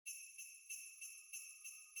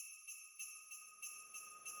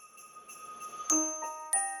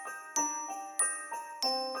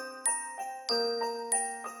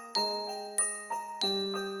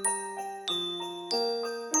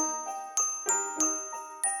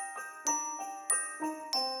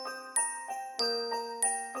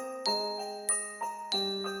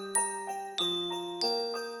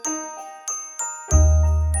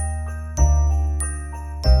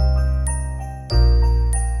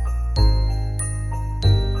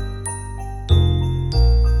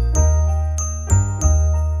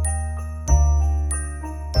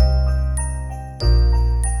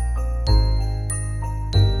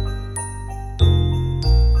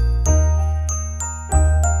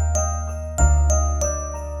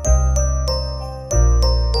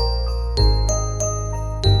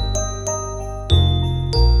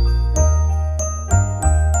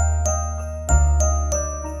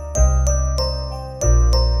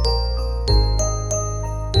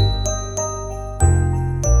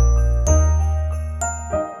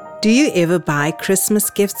Do you ever buy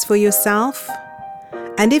Christmas gifts for yourself?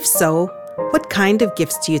 And if so, what kind of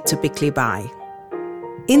gifts do you typically buy?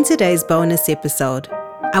 In today's bonus episode,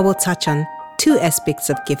 I will touch on 2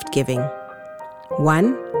 aspects of gift giving.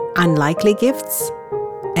 1, unlikely gifts,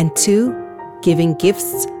 and 2, giving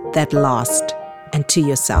gifts that last, and to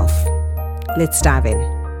yourself. Let's dive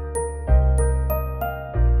in.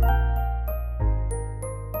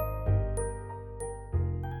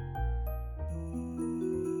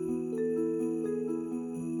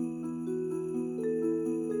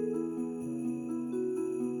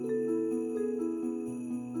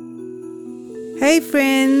 Hey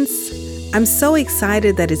friends! I'm so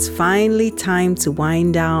excited that it's finally time to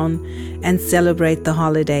wind down and celebrate the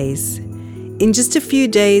holidays. In just a few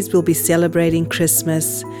days, we'll be celebrating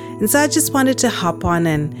Christmas, and so I just wanted to hop on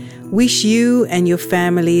and wish you and your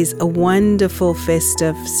families a wonderful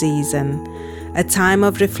festive season. A time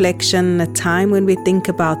of reflection, a time when we think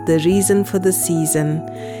about the reason for the season,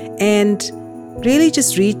 and really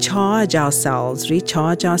just recharge ourselves,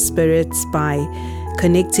 recharge our spirits by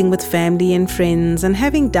connecting with family and friends and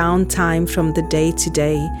having downtime from the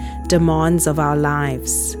day-to-day demands of our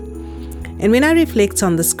lives. And when I reflect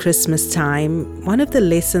on this Christmas time, one of the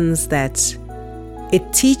lessons that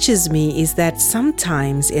it teaches me is that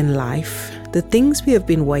sometimes in life, the things we have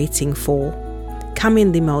been waiting for come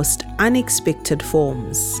in the most unexpected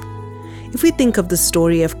forms. If we think of the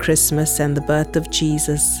story of Christmas and the birth of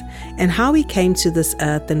Jesus and how he came to this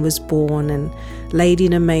earth and was born and laid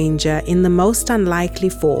in a manger in the most unlikely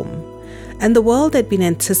form, and the world had been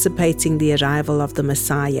anticipating the arrival of the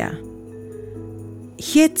Messiah,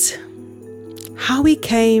 yet how he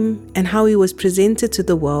came and how he was presented to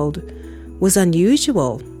the world was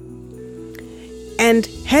unusual. And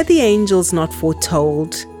had the angels not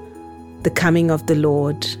foretold the coming of the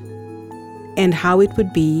Lord and how it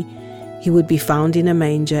would be, he would be found in a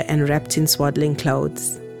manger and wrapped in swaddling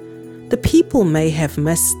clothes, the people may have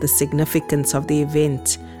missed the significance of the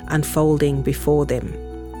event unfolding before them.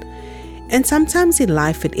 And sometimes in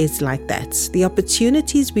life it is like that. The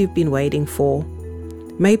opportunities we've been waiting for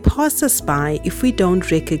may pass us by if we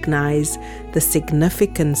don't recognize the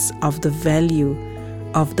significance of the value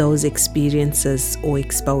of those experiences or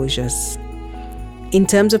exposures. In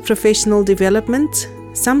terms of professional development,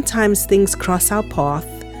 sometimes things cross our path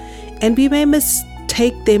and we may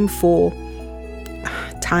mistake them for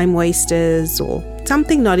time wasters or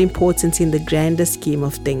something not important in the grander scheme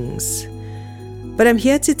of things. But I'm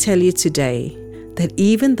here to tell you today that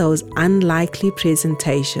even those unlikely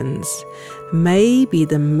presentations may be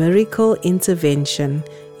the miracle intervention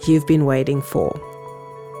you've been waiting for.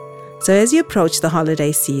 So as you approach the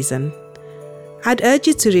holiday season, I'd urge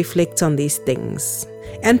you to reflect on these things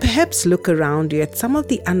and perhaps look around you at some of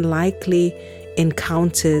the unlikely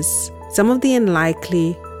encounters, some of the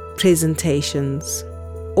unlikely presentations,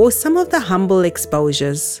 or some of the humble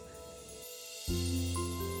exposures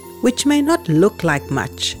which may not look like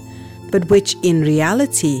much, but which in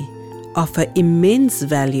reality offer immense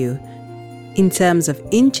value in terms of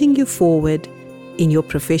inching you forward in your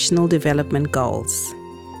professional development goals.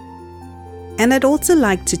 And I'd also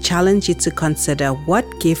like to challenge you to consider what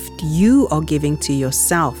gift you are giving to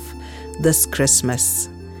yourself this Christmas,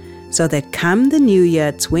 so that come the new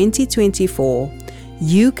year 2024,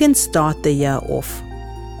 you can start the year off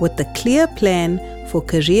with a clear plan for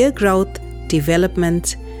career growth,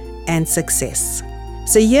 development, and success.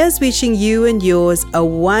 So here's wishing you and yours a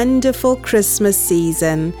wonderful Christmas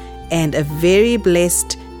season and a very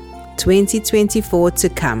blessed 2024 to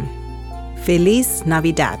come. Feliz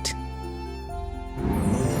Navidad.